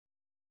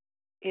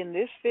In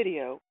this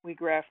video, we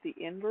graph the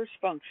inverse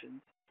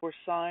functions for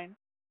sine,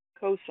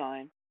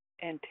 cosine,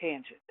 and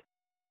tangent.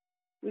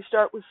 We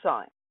start with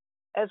sine.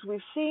 As we've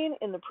seen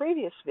in the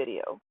previous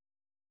video,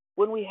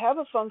 when we have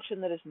a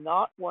function that is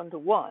not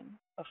one-to-one,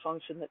 a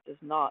function that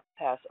does not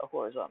pass a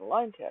horizontal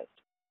line test,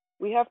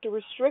 we have to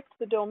restrict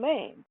the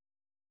domain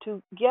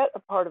to get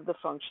a part of the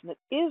function that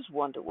is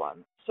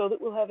one-to-one so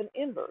that we'll have an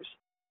inverse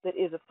that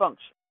is a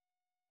function.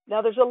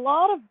 Now, there's a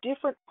lot of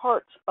different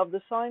parts of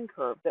the sine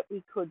curve that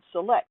we could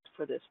select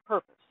for this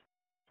purpose,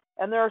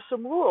 and there are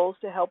some rules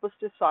to help us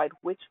decide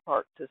which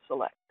part to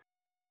select.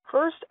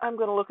 First, I'm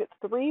going to look at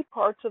three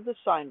parts of the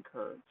sine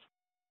curves,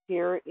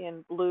 here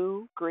in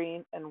blue,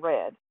 green, and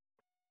red,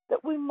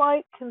 that we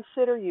might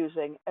consider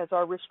using as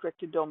our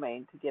restricted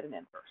domain to get an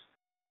inverse.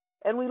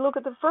 And we look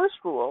at the first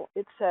rule.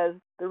 It says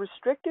the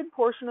restricted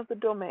portion of the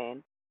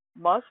domain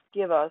must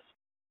give us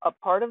a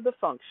part of the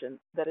function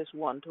that is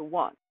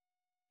one-to-one.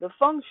 The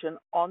function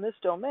on this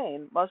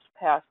domain must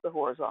pass the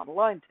horizontal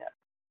line test.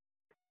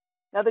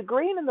 Now, the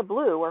green and the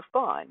blue are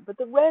fine, but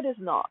the red is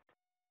not.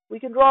 We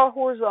can draw a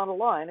horizontal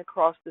line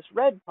across this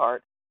red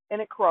part,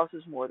 and it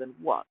crosses more than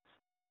once.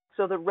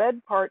 So the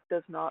red part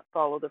does not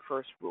follow the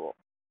first rule.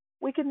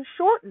 We can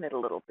shorten it a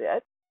little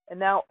bit, and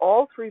now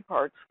all three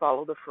parts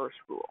follow the first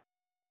rule.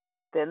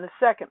 Then the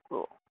second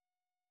rule.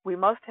 We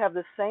must have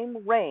the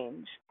same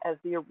range as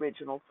the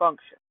original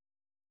function.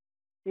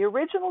 The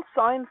original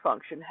sine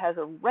function has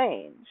a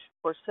range,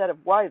 or set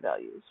of y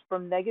values,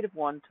 from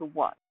 -1 to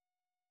 1.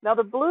 Now,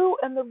 the blue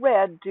and the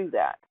red do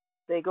that.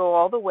 They go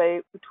all the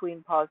way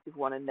between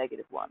 +1 and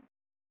 -1.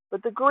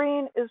 But the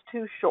green is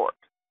too short.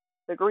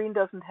 The green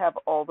doesn't have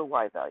all the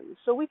y values,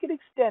 so we could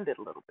extend it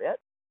a little bit.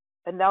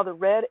 And now the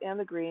red and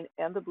the green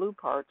and the blue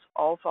parts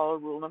all follow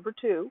rule number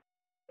 2,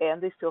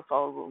 and they still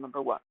follow rule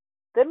number 1.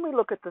 Then we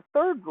look at the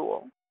third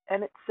rule,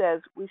 and it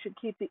says we should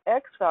keep the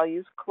x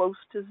values close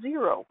to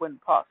 0 when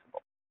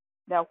possible.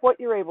 Now, what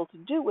you're able to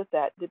do with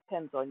that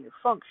depends on your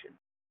function.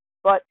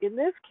 But in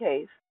this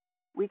case,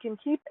 we can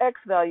keep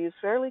x values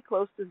fairly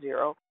close to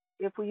 0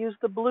 if we use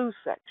the blue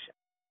section.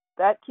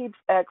 That keeps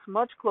x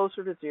much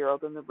closer to 0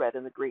 than the red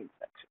and the green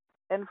section.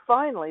 And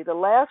finally, the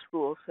last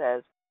rule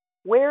says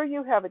where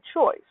you have a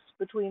choice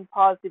between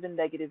positive and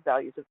negative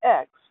values of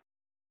x,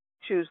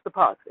 choose the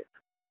positive.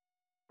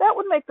 That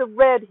would make the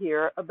red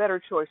here a better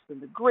choice than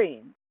the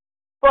green,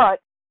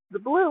 but the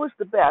blue is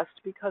the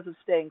best because of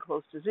staying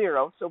close to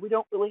 0, so we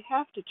don't really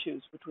have to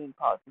choose between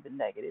positive and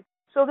negative.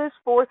 So this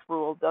fourth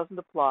rule doesn't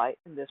apply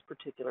in this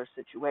particular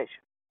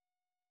situation.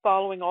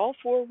 Following all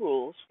four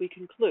rules, we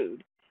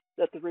conclude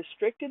that the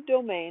restricted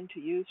domain to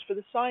use for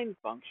the sine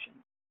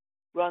function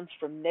runs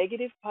from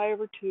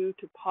 -π/2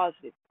 to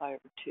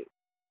 +π/2.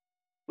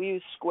 We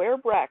use square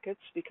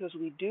brackets because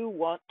we do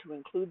want to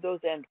include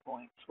those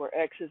endpoints where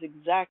x is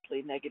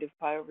exactly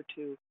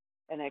 -π/2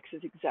 and x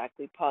is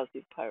exactly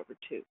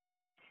 +π/2.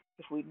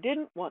 If we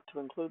didn't want to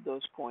include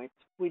those points,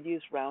 we'd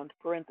use round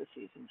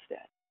parentheses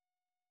instead.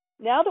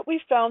 Now that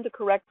we've found the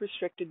correct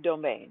restricted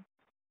domain,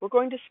 we're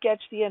going to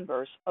sketch the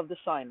inverse of the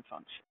sine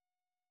function.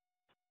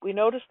 We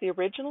notice the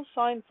original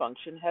sine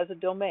function has a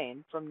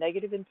domain from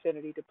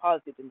 -∞ to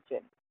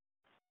 +∞.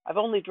 I've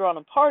only drawn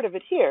a part of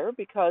it here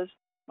because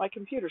my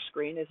computer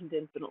screen isn't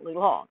infinitely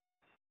long.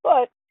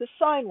 But the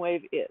sine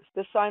wave is.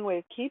 The sine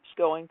wave keeps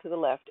going to the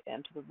left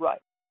and to the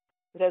right.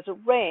 It has a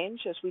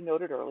range, as we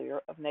noted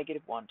earlier, of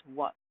 -1 to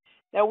 1.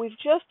 Now, we've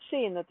just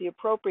seen that the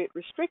appropriate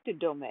restricted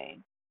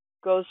domain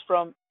goes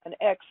from an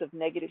x of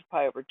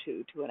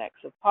 -π/2 to an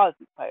x of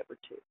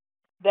 +π/2.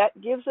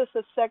 That gives us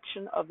a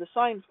section of the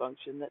sine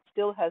function that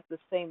still has the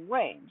same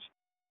range,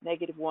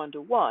 -1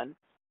 to 1,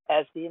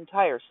 as the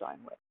entire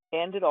sine wave.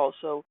 And it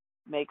also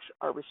makes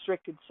our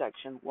restricted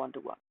section 1 to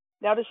 1.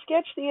 Now, to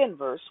sketch the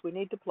inverse, we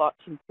need to plot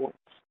some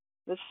points.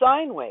 The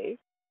sine wave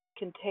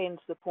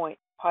contains the point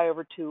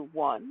π/2,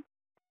 1,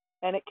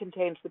 and it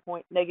contains the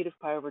point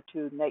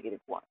 -π/2,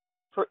 -1.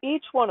 For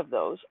each one of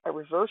those, I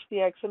reverse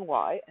the x and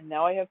y, and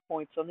now I have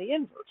points on the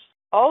inverse.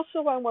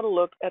 Also, I want to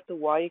look at the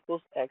y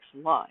equals x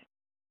line.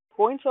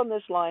 Points on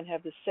this line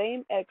have the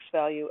same x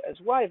value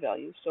as y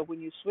value, so when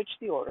you switch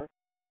the order,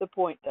 the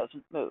point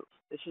doesn't move.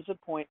 This is a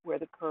point where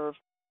the curve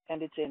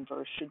and its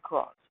inverse should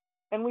cross.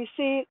 And we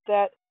see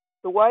that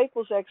the y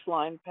equals x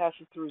line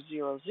passes through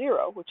 0,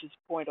 0, which is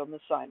a point on the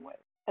sine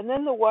wave. And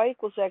then the y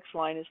equals x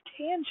line is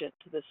tangent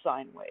to the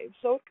sine wave,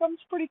 so it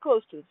comes pretty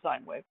close to the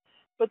sine wave.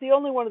 But the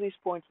only one of these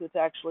points that's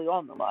actually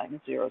on the line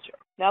is 0, 0.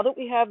 Now that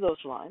we have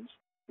those lines,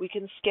 we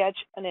can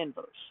sketch an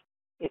inverse.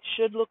 It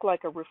should look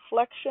like a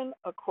reflection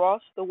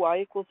across the y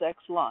equals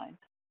x line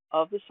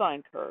of the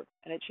sine curve,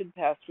 and it should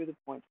pass through the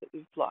points that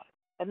we've plotted.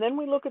 And then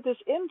we look at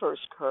this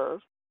inverse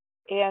curve,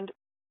 and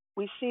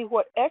we see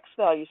what x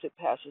values it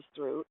passes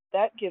through.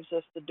 That gives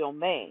us the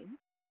domain.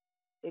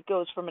 It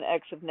goes from an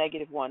x of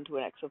 -1 to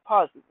an x of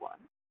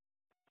 +1.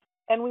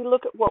 And we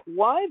look at what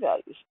y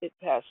values it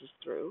passes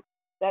through.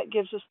 That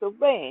gives us the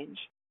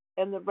range,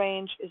 and the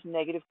range is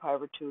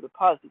 -π/2 to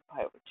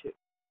 +π/2.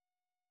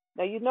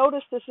 Now, you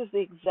notice this is the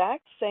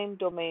exact same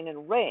domain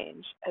and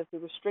range as the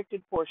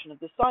restricted portion of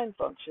the sine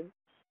function,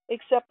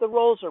 except the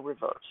roles are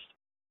reversed.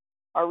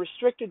 Our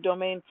restricted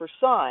domain for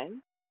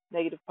sine,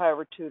 negative pi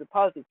over 2 to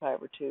positive pi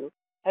over 2,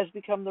 has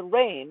become the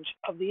range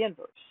of the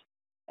inverse.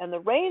 And the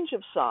range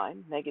of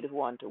sine, negative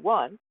 1 to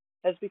 1,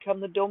 has become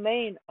the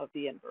domain of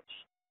the inverse.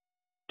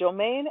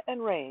 Domain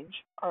and range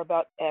are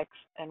about x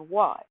and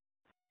y.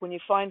 When you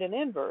find an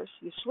inverse,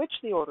 you switch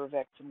the order of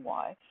x and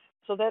y,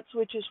 so that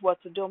switches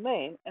what's a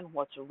domain and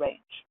what's a range.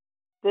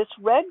 This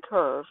red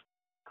curve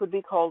could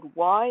be called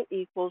y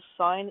equals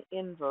sine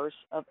inverse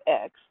of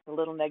x, the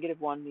little negative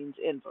 1 means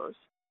inverse,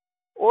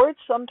 or it's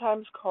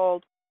sometimes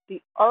called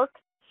the arc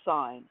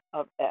sine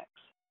of x.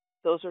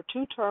 Those are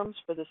two terms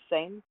for the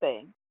same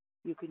thing.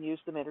 You can use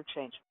them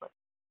interchangeably.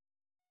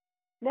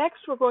 Next,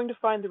 we're going to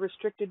find the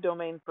restricted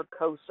domain for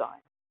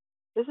cosine.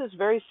 This is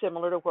very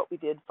similar to what we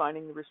did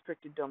finding the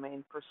restricted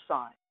domain for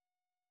sine.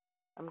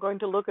 I'm going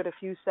to look at a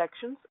few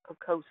sections of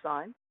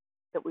cosine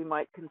that we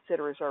might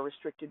consider as our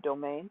restricted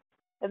domain,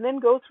 and then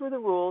go through the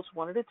rules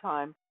one at a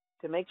time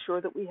to make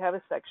sure that we have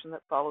a section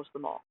that follows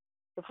them all.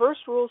 The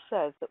first rule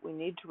says that we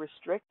need to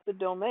restrict the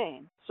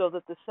domain so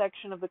that the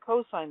section of the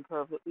cosine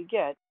curve that we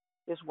get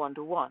is 1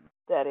 to 1.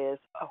 That is,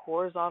 a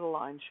horizontal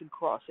line should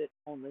cross it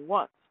only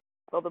once.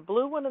 Well, the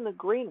blue one and the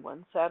green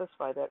one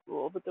satisfy that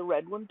rule, but the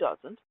red one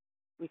doesn't.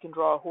 We can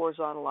draw a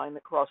horizontal line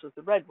that crosses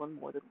the red one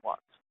more than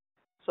once.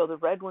 So the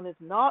red one is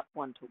not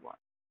 1 to 1.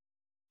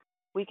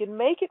 We can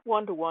make it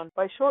 1 to 1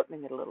 by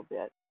shortening it a little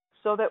bit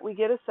so that we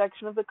get a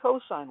section of the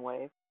cosine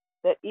wave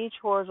that each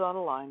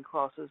horizontal line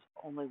crosses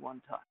only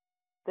one time.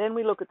 Then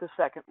we look at the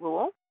second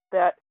rule,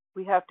 that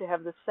we have to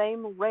have the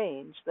same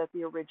range that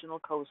the original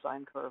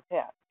cosine curve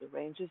has. The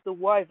range is the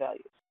y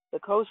values. The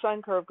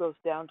cosine curve goes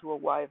down to a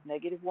y of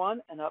negative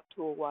 1 and up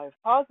to a y of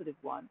positive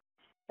 1,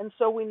 and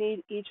so we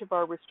need each of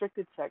our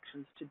restricted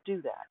sections to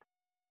do that.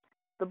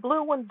 The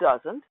blue one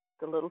doesn't,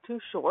 it's a little too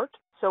short,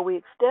 so we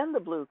extend the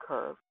blue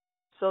curve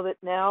so that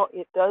now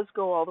it does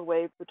go all the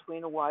way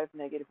between a y of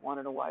negative 1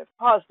 and a y of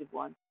positive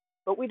 1,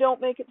 but we don't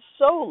make it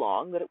so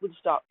long that it would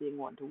stop being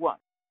 1 to 1.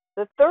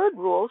 The third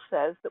rule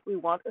says that we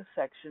want a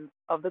section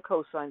of the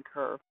cosine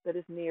curve that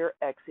is near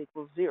x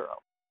equals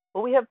 0.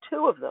 Well, we have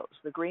two of those,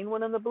 the green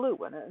one and the blue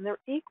one, and they're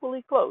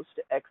equally close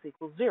to x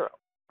equals 0.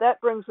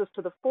 That brings us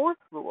to the fourth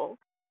rule,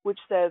 which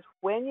says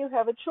when you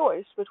have a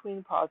choice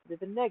between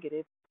positive and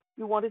negative,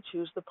 you want to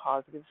choose the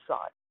positive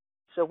side.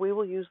 So we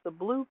will use the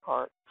blue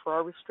part for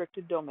our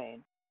restricted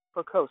domain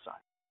for cosine.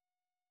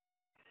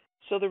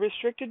 So the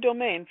restricted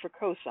domain for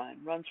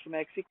cosine runs from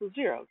x equals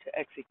 0 to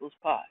x equals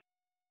pi.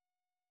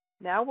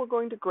 Now we're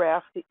going to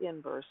graph the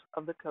inverse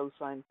of the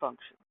cosine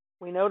function.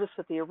 We notice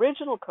that the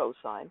original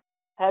cosine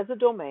has a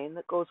domain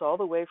that goes all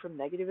the way from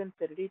negative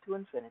infinity to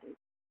infinity,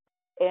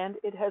 and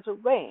it has a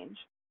range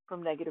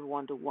from negative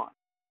 1 to 1.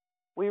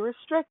 We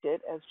restrict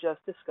it, as just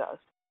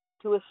discussed,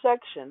 to a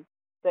section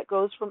that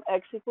goes from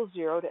x equals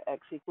 0 to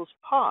x equals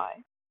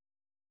pi.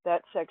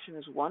 That section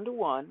is 1 to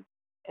 1,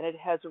 and it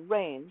has a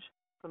range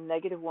from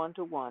negative 1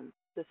 to 1,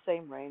 the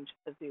same range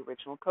as the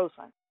original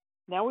cosine.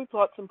 Now we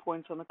plot some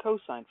points on the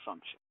cosine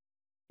function.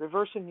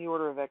 Reversing the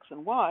order of x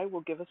and y will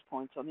give us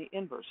points on the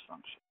inverse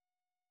function.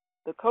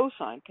 The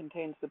cosine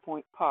contains the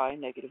point pi,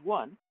 negative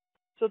 1,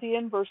 so the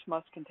inverse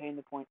must contain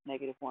the point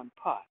negative 1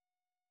 pi.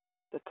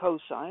 The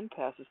cosine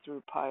passes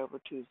through pi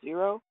over 2,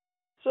 0,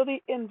 so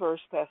the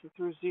inverse passes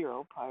through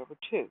 0, pi over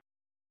 2.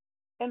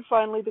 And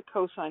finally, the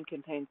cosine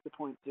contains the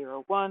point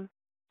 0, 1,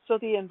 so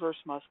the inverse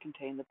must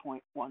contain the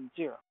point 1,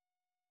 0.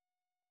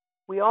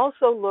 We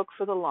also look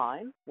for the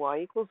line,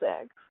 y equals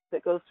x,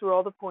 that goes through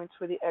all the points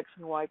where the x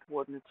and y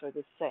coordinates are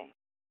the same.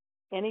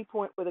 Any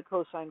point where the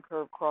cosine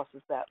curve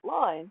crosses that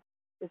line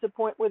is a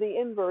point where the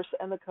inverse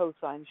and the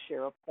cosine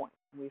share a point.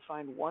 We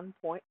find one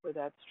point where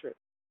that's true.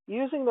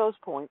 Using those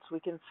points, we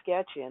can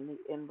sketch in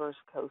the inverse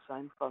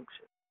cosine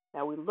function.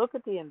 Now we look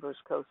at the inverse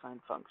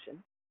cosine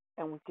function,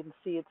 and we can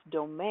see its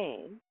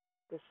domain,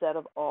 the set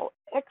of all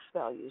x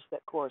values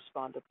that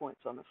correspond to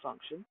points on the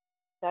function.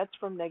 That's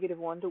from negative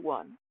 1 to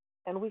 1.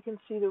 And we can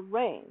see the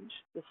range,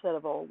 the set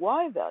of all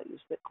y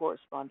values that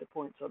correspond to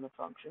points on the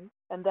function,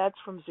 and that's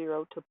from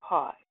 0 to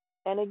pi.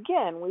 And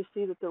again, we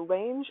see that the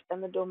range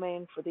and the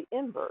domain for the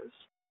inverse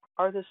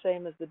are the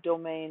same as the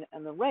domain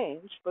and the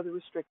range for the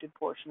restricted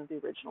portion of the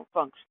original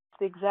function. It's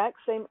the exact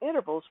same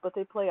intervals, but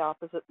they play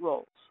opposite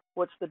roles.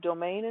 What's the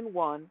domain in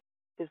one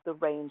is the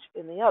range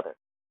in the other,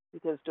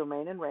 because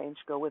domain and range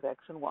go with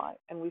x and y,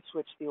 and we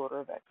switch the order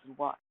of x and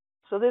y.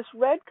 So this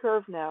red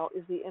curve now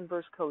is the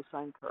inverse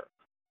cosine curve.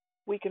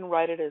 We can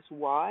write it as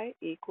y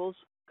equals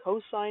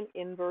cosine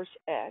inverse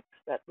x,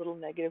 that little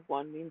negative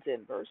 1 means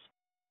inverse,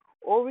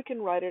 or we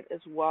can write it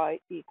as y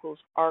equals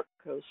arc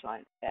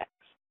cosine x.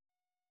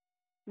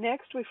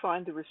 Next, we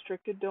find the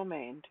restricted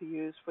domain to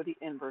use for the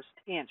inverse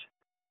tangent.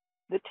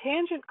 The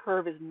tangent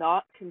curve is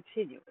not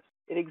continuous.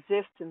 It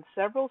exists in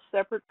several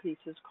separate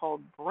pieces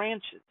called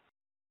branches.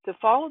 To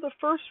follow the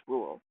first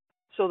rule,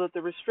 so that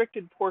the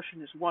restricted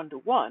portion is 1 to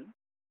 1,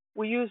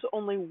 we use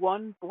only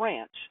one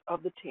branch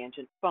of the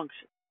tangent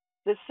function.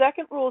 The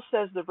second rule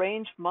says the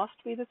range must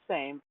be the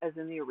same as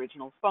in the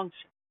original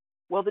function.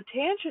 Well, the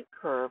tangent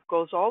curve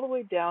goes all the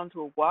way down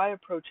to a y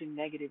approaching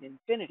negative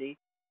infinity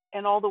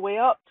and all the way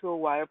up to a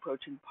y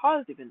approaching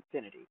positive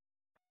infinity.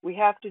 We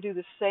have to do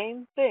the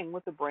same thing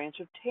with the branch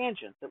of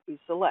tangent that we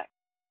select.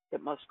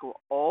 It must go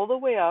all the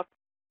way up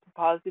to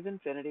positive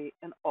infinity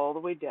and all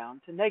the way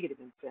down to negative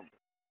infinity.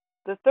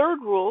 The third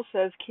rule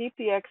says keep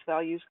the x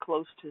values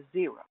close to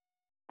 0.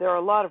 There are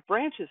a lot of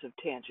branches of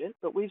tangent,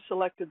 but we've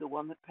selected the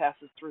one that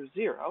passes through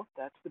 0.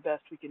 That's the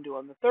best we can do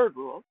on the third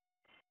rule.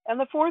 And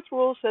the fourth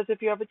rule says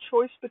if you have a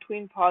choice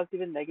between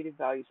positive and negative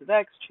values of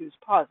x, choose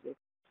positive.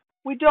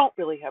 We don't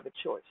really have a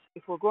choice.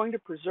 If we're going to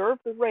preserve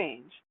the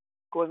range,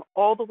 going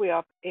all the way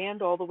up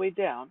and all the way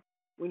down,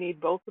 we need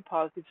both the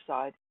positive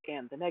side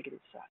and the negative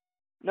side.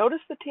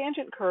 Notice the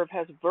tangent curve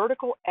has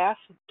vertical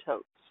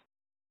asymptotes.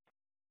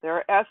 There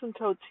are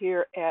asymptotes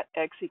here at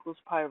x equals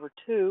pi over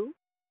 2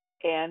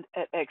 and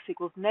at x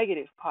equals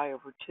negative pi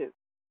over 2.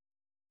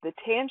 The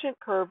tangent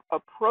curve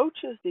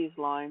approaches these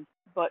lines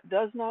but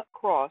does not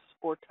cross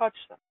or touch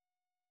them.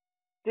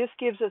 This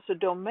gives us a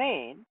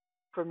domain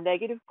from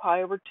negative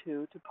pi over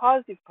 2 to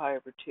positive pi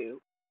over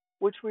 2,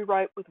 which we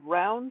write with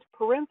round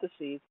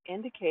parentheses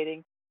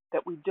indicating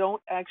that we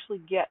don't actually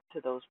get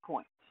to those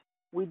points.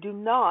 We do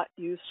not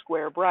use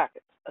square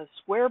brackets. A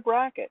square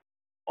bracket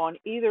on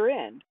either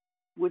end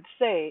would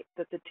say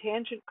that the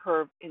tangent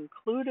curve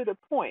included a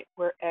point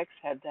where x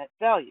had that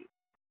value,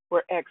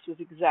 where x was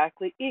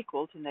exactly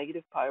equal to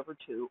negative pi over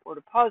 2 or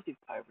to positive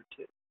pi over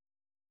 2.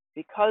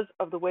 Because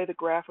of the way the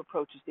graph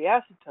approaches the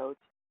asymptotes,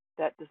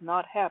 that does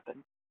not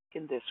happen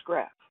in this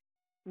graph.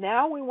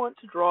 Now we want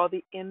to draw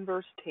the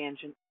inverse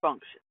tangent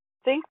function.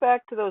 Think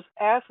back to those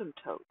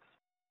asymptotes,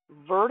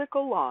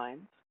 vertical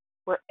lines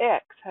where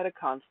x had a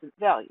constant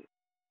value.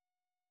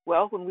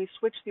 Well, when we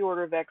switch the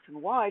order of x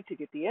and y to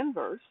get the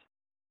inverse,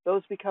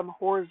 those become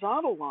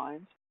horizontal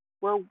lines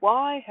where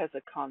y has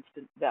a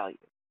constant value.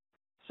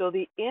 So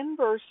the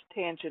inverse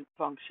tangent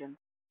function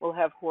will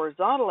have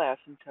horizontal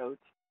asymptotes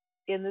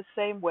in the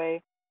same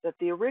way that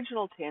the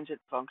original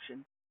tangent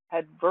function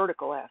had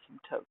vertical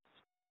asymptotes.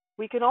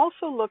 We can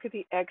also look at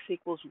the x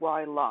equals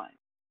y line.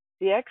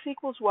 The x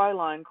equals y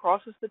line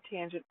crosses the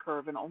tangent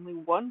curve in only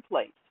one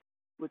place,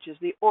 which is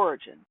the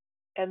origin,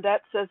 and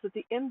that says that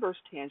the inverse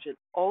tangent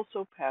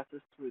also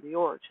passes through the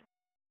origin.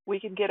 We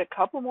can get a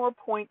couple more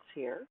points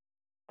here.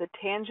 The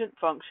tangent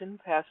function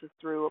passes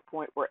through a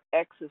point where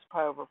x is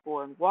pi over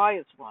 4 and y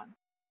is 1.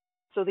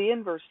 So the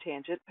inverse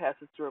tangent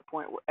passes through a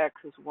point where x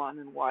is 1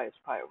 and y is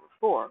pi over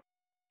 4.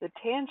 The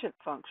tangent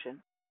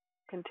function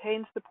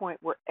contains the point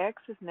where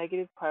x is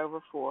negative pi over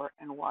 4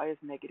 and y is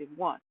negative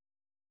 1.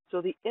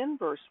 So the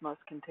inverse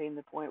must contain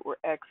the point where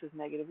x is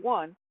negative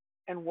 1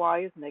 and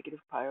y is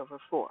negative pi over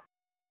 4.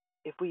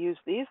 If we use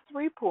these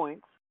 3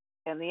 points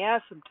and the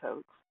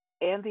asymptotes,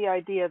 and the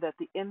idea that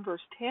the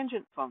inverse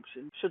tangent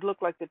function should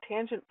look like the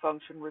tangent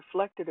function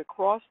reflected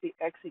across the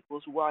x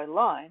equals y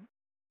line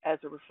as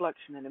a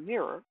reflection in a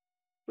mirror,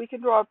 we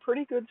can draw a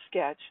pretty good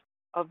sketch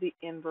of the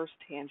inverse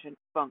tangent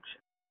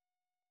function.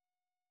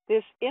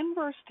 This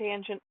inverse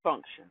tangent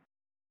function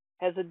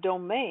has a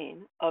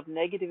domain of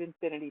negative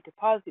infinity to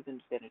positive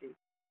infinity,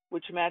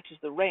 which matches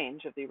the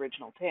range of the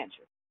original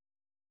tangent.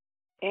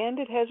 And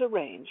it has a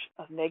range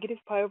of negative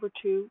pi over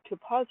 2 to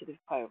positive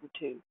pi over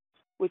 2,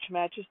 which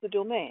matches the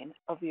domain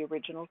of the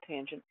original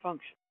tangent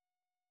function.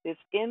 This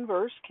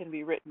inverse can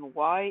be written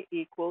y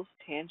equals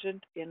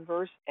tangent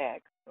inverse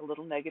x, a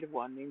little negative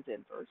 1 means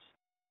inverse,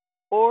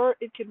 or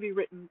it can be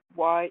written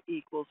y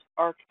equals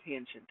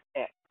arctangent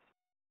x.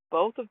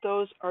 Both of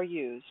those are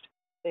used.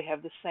 They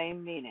have the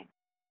same meaning.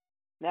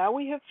 Now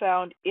we have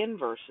found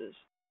inverses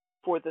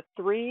for the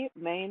 3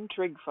 main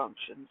trig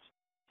functions,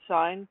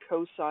 sine,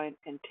 cosine,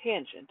 and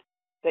tangent,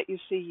 that you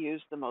see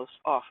used the most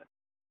often.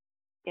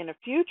 In a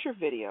future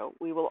video,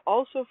 we will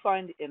also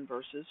find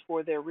inverses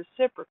for their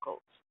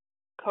reciprocals,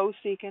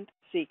 cosecant,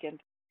 secant,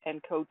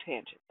 and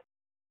cotangent.